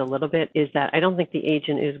opinion differs a little bit is that I don't think the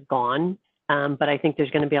agent is gone, but I think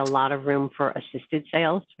there's going to be a lot of room for assisted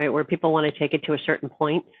sales, right, where people want to take it to a certain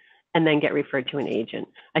point and then get referred to an agent.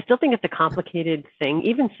 I still think it's a complicated thing.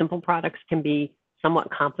 Even simple products can be somewhat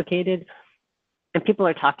complicated. And people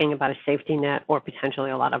are talking about a safety net or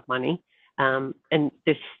potentially a lot of money. And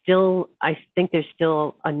I think there's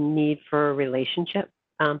still a need for a relationship.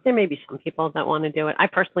 There may be some people that want to do it. I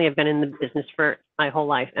personally have been in the business for my whole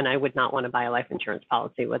life, and I would not want to buy a life insurance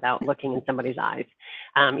policy without looking in somebody's eyes,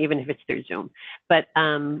 even if it's through Zoom. But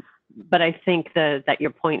I think that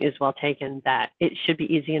your point is well taken, that it should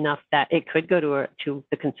be easy enough that it could go to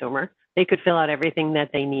the consumer. They could fill out everything that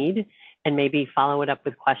they need and maybe follow it up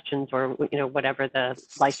with questions or whatever the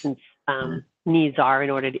license needs are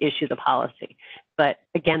in order to issue the policy. But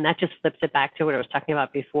again, that just flips it back to what I was talking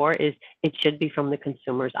about before, is it should be from the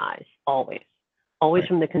consumer's eyes, always right.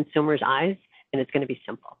 From the consumer's eyes, and it's going to be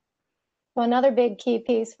simple. Well, another big key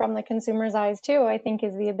piece from the consumer's eyes too, I think,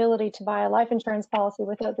 is the ability to buy a life insurance policy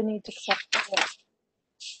without the need to collect it.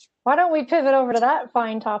 Why don't we pivot over to that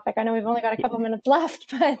fine topic? I know we've only got a couple minutes left,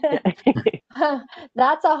 but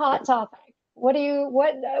that's a hot topic.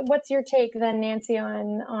 What's your take then, Nancy,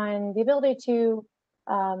 on the ability to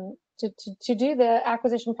do the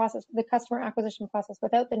acquisition process, the customer acquisition process,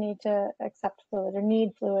 without the need to accept fluids or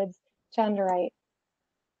need fluids to underwrite?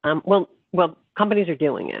 Well, companies are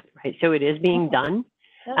doing it, right? So it is being done.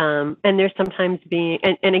 Yeah. And there's sometimes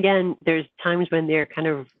and again, there's times when they're kind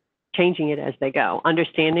of changing it as they go,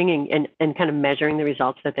 understanding and kind of measuring the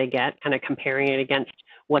results that they get, kind of comparing it against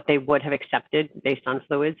what they would have accepted based on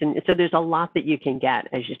fluids. And so there's a lot that you can get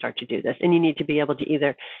as you start to do this, and you need to be able to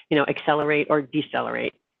either, accelerate or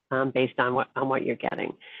decelerate based on what you're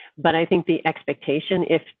getting. But I think the expectation,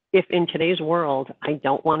 if in today's world, I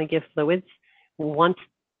don't want to give fluids, once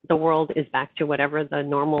the world is back to whatever the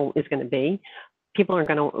normal is going to be, people are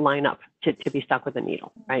going to line up to be stuck with a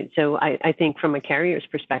needle, right? So I think from a carrier's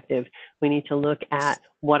perspective, we need to look at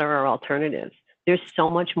what are our alternatives. There's so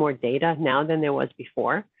much more data now than there was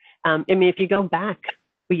before. I mean, if you go back,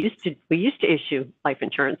 we used to issue life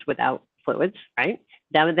insurance without fluids, right?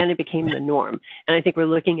 Then it became the norm. And I think we're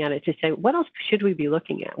looking at it to say, what else should we be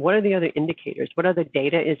looking at? What are the other indicators? What other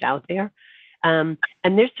data is out there? And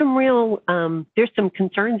there's some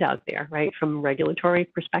concerns out there, right, from a regulatory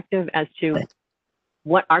perspective as to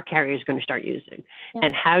what our carrier is going to start using,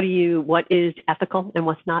 and what is ethical and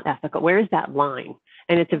what's not ethical. Where is that line?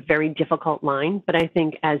 And it's a very difficult line, but I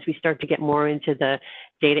think as we start to get more into the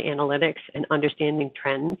data analytics and understanding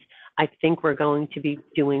trends, I think we're going to be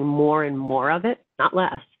doing more and more of it, not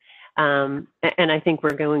less. And I think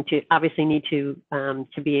we're going to obviously need to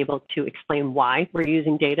be able to explain why we're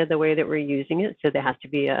using data the way that we're using it. So there has to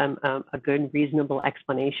be a good, reasonable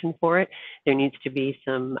explanation for it. There needs to be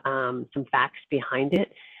some facts behind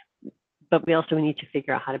it. But we also need to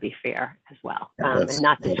figure out how to be fair as well, and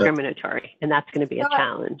not discriminatory. And that's going to be a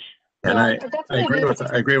challenge. And I agree with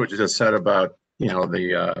what you just said about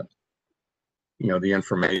the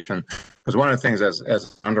information, because one of the things as an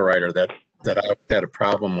underwriter that I had a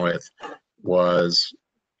problem with was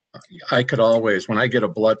I could always, when I get a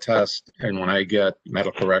blood test and when I get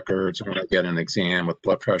medical records and when I get an exam with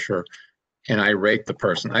blood pressure and I rate the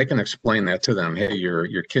person, I can explain that to them. Hey,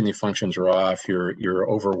 your kidney functions are off, you're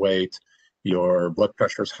overweight, your blood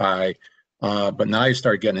pressure is high. But now you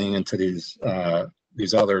start getting into these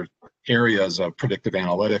other areas of predictive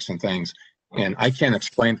analytics and things. And I can't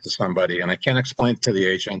explain it to somebody, and I can't explain it to the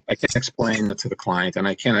agent. I can't explain it to the client, and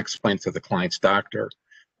I can't explain it to the client's doctor.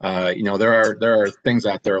 There are things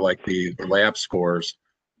out there like the lab scores,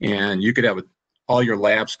 and you could have all your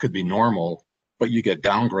labs could be normal, but you get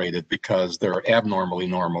downgraded because they're abnormally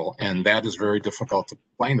normal, and that is very difficult to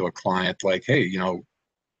explain to a client. Like, hey,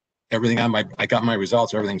 everything I got my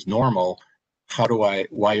results, everything's normal.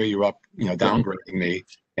 Why are you downgrading me?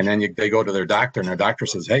 And then they go to their doctor, and their doctor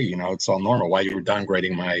says, hey, it's all normal. Why you were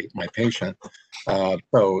downgrading my patient?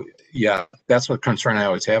 So yeah, that's what concern I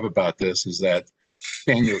always have about this is that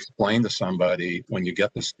can you explain to somebody when you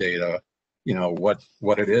get this data,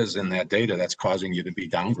 what it is in that data that's causing you to be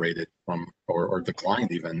downgraded or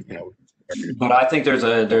declined even, But I think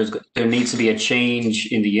there needs to be a change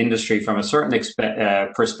in the industry from a certain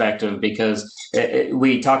perspective, because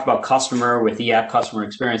we talked about customer with the app customer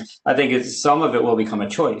experience. I think some of it will become a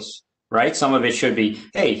choice, right? Some of it should be,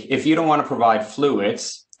 hey, if you don't want to provide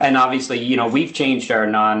fluids, and obviously, we've changed our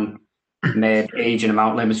non-med age and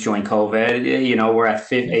amount limits during COVID. We're at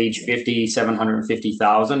age 50,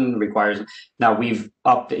 750,000 requires. Now we've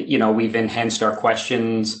upped, we've enhanced our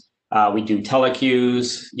questions. We do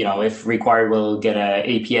telecues, if required, we'll get a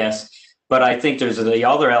APS. But I think there's the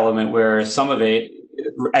other element where some of it,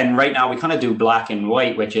 and right now we kind of do black and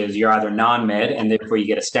white, which is you're either non-med and therefore you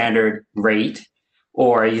get a standard rate,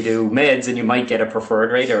 or you do meds and you might get a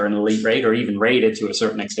preferred rate or an elite rate or even rated to a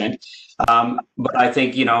certain extent. But I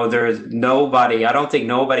think, I don't think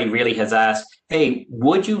nobody really has asked, hey,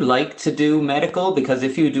 would you like to do medical? Because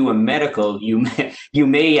if you do a medical, you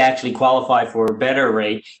may actually qualify for a better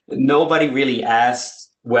rate. Nobody really asks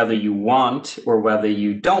whether you want or whether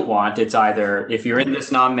you don't want. It's either if you're in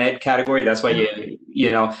this non-med category, that's why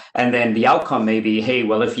and then the outcome may be, hey,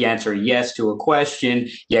 well, if you answer yes to a question,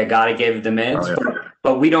 you got to give the meds. Oh, yeah.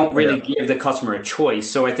 But we don't really give the customer a choice.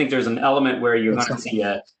 So I think there's an element where you're going to see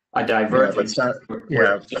a divergence.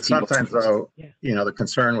 But sometimes though, the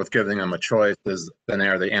concern with giving them a choice is then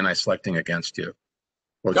are they anti-selecting against you?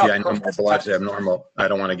 Well, I know my blood's abnormal. I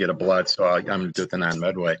don't want to get a blood, so I'm going to do it the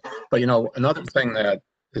non-med way. But another thing that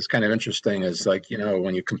is kind of interesting is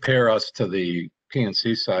when you compare us to the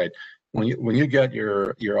P&C side, when you get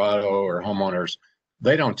your auto or homeowners,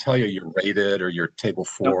 they don't tell you you're rated or you're table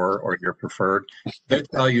 4 or you're preferred. They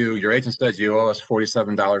tell you your agent says you owe us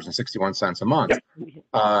 $47.61 a month.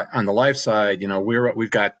 On the life side,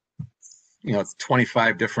 we've got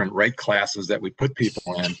 25 different rate classes that we put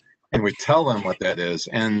people in, and we tell them what that is.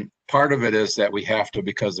 And part of it is that we have to,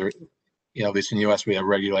 because there, at least in the U.S. we have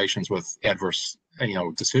regulations with adverse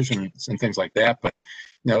decisions and things like that. But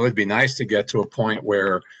it would be nice to get to a point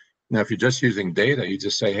where, if you're just using data, you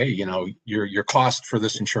just say, hey, your cost for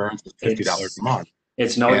this insurance is $50 a month.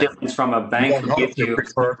 It's no difference from a bank who gives you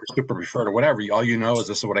preferred or super preferred or whatever. All you know is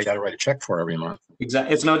this is what I got to write a check for every month.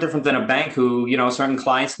 Exactly. It's no different than a bank who, certain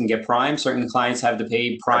clients can get prime, certain clients have to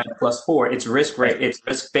pay prime plus 4. It's risk rate, it's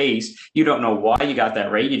risk based. You don't know why you got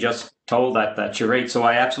that rate. You just told that's your rate. So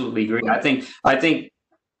I absolutely agree.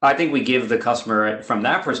 I think we give the customer, from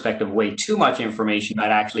that perspective, way too much information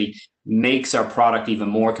that actually makes our product even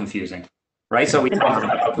more confusing, right? So we talk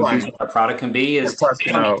about how confusing our product can be is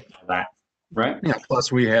that, right?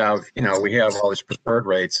 Plus we have all these preferred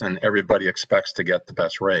rates, and everybody expects to get the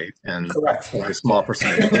best rate, and only a small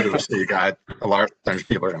percentage do. So you got a large percentage of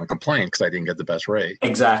people are going to complain because I didn't get the best rate.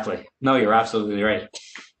 Exactly. No, you're absolutely right.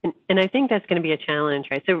 And I think that's going to be a challenge,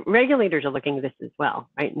 right? So regulators are looking at this as well,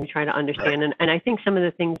 right? And try to understand. Right. And I think some of the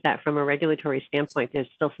things that from a regulatory standpoint, there's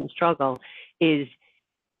still some struggle is,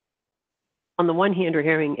 on the one hand, we're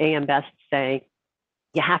hearing AM Best say,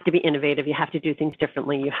 you have to be innovative, you have to do things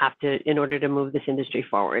differently, you have to, in order to move this industry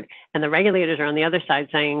forward. And the regulators are on the other side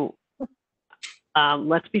saying,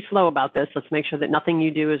 let's be slow about this. Let's make sure that nothing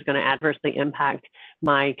you do is going to adversely impact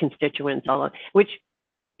my constituents, which,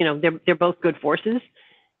 they're both good forces.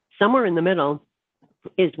 Somewhere in the middle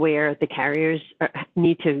is where the carriers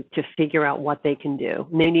need to figure out what they can do.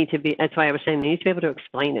 And they need to be, that's why I was saying, they need to be able to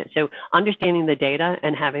explain it. So understanding the data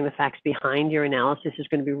and having the facts behind your analysis is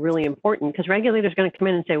going to be really important, because regulators are going to come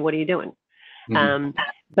in and say, what are you doing?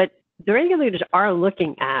 But the regulators are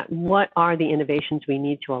looking at what are the innovations we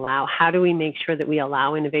need to allow. How do we make sure that we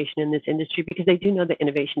allow innovation in this industry? Because they do know that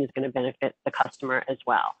innovation is going to benefit the customer as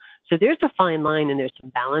well. So there's a fine line and there's some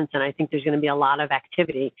balance. And I think there's going to be a lot of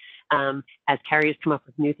activity as carriers come up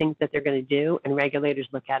with new things that they're going to do, and regulators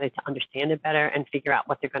look at it to understand it better and figure out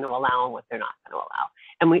what they're going to allow and what they're not going to allow.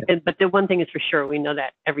 But the one thing is for sure, we know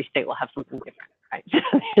that every state will have something different, right?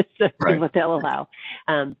 So what they'll allow.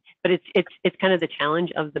 But it's kind of the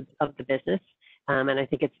challenge of the business, and I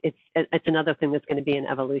think it's another thing that's going to be an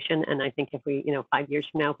evolution. And I think if we 5 years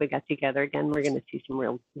from now, if we got together again, we're going to see some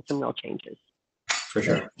real changes. For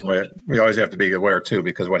sure. We always have to be aware too,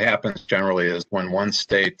 because what happens generally is when one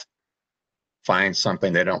state finds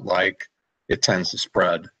something they don't like, it tends to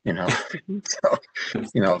spread. So that's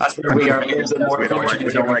where we are. We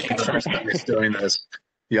don't like insurance companies doing this.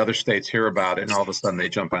 The other states hear about it, and all of a sudden they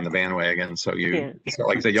jump on the bandwagon. So so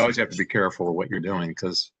like I said, you always have to be careful of what you're doing,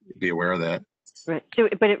 because be aware of that. Right. So,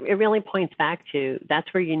 but it really points back to,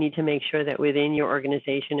 that's where you need to make sure that within your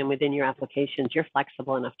organization and within your applications, you're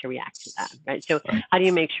flexible enough to react to that, right? So how do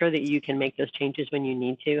you make sure that you can make those changes when you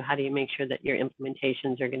need to? How do you make sure that your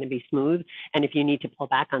implementations are going to be smooth? And if you need to pull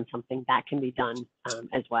back on something, that can be done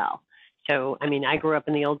as well. So, I mean, I grew up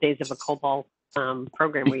in the old days of a COBOL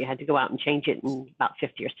program where you had to go out and change it in about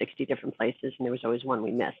 50 or 60 different places, and there was always one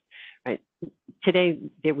we missed, right? Today,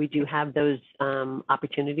 we do have those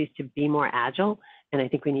opportunities to be more agile, and I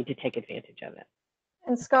think we need to take advantage of it.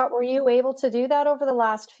 And Scott, were you able to do that over the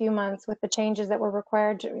last few months with the changes that were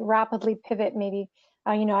required to rapidly pivot? Maybe,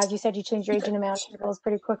 as you said, you changed your agent amount rules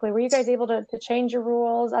pretty quickly. Were you guys able to change your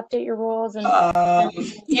rules, update your rules? And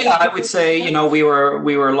I would say, we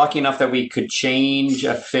were lucky enough that we could change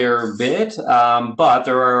a fair bit, but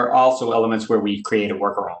there are also elements where we created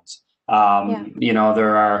workarounds.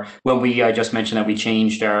 There are, when I just mentioned that we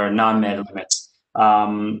changed our non-med limits.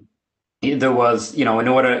 There was, in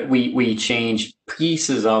order, we changed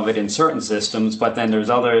pieces of it in certain systems, but then there's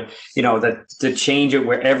other, that to change it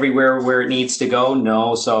everywhere where it needs to go.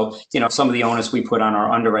 No. So, some of the onus we put on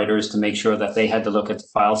our underwriters to make sure that they had to look at the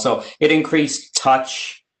file. So it increased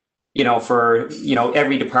touch, for,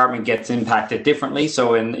 every department gets impacted differently.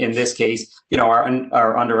 So in this case,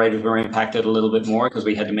 our underwriters were impacted a little bit more because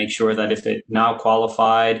we had to make sure that if it now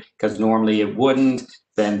qualified, because normally it wouldn't,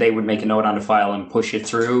 then they would make a note on the file and push it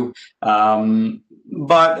through.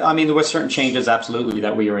 But I mean, there were certain changes absolutely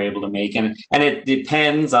that we were able to make, and it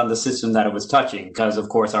depends on the system that it was touching, because of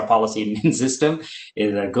course our policy admin system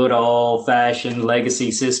is a good old fashioned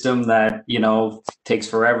legacy system that, takes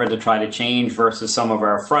forever to try to change, versus some of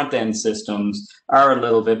our front end systems are a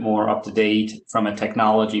little bit more up to date from a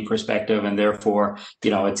technology perspective, and therefore,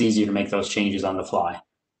 it's easier to make those changes on the fly.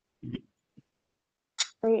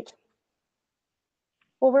 Great.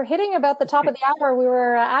 Well, we're hitting about the top of the hour. We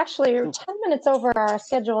were actually 10 minutes over our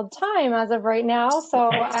scheduled time as of right now.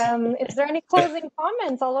 So is there any closing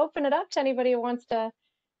comments? I'll open it up to anybody who wants to.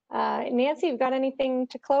 Nancy, you've got anything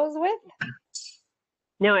to close with?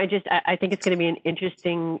 No, I think it's going to be an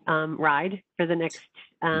interesting ride for the next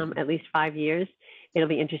at least 5 years. It'll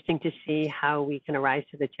be interesting to see how we can arise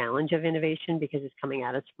to the challenge of innovation because it's coming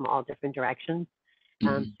at us from all different directions.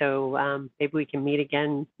 So maybe we can meet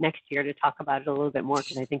again next year to talk about it a little bit more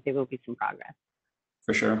because I think there will be some progress.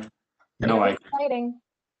 For sure. Exciting.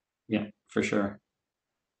 Yeah, for sure.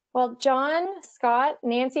 Well, John, Scott,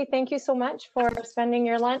 Nancy, thank you so much for spending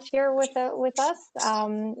your lunch here with us.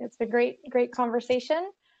 It's a great conversation.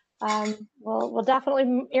 We'll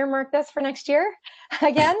definitely earmark this for next year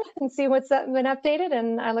again and see what's been updated.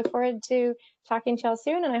 And I look forward to talking to y'all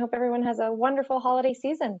soon. And I hope everyone has a wonderful holiday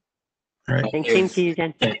season. All right. Thanks, same to you,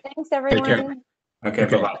 Jen. Thanks, everyone. Okay,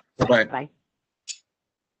 bye-bye. Bye-bye. Bye.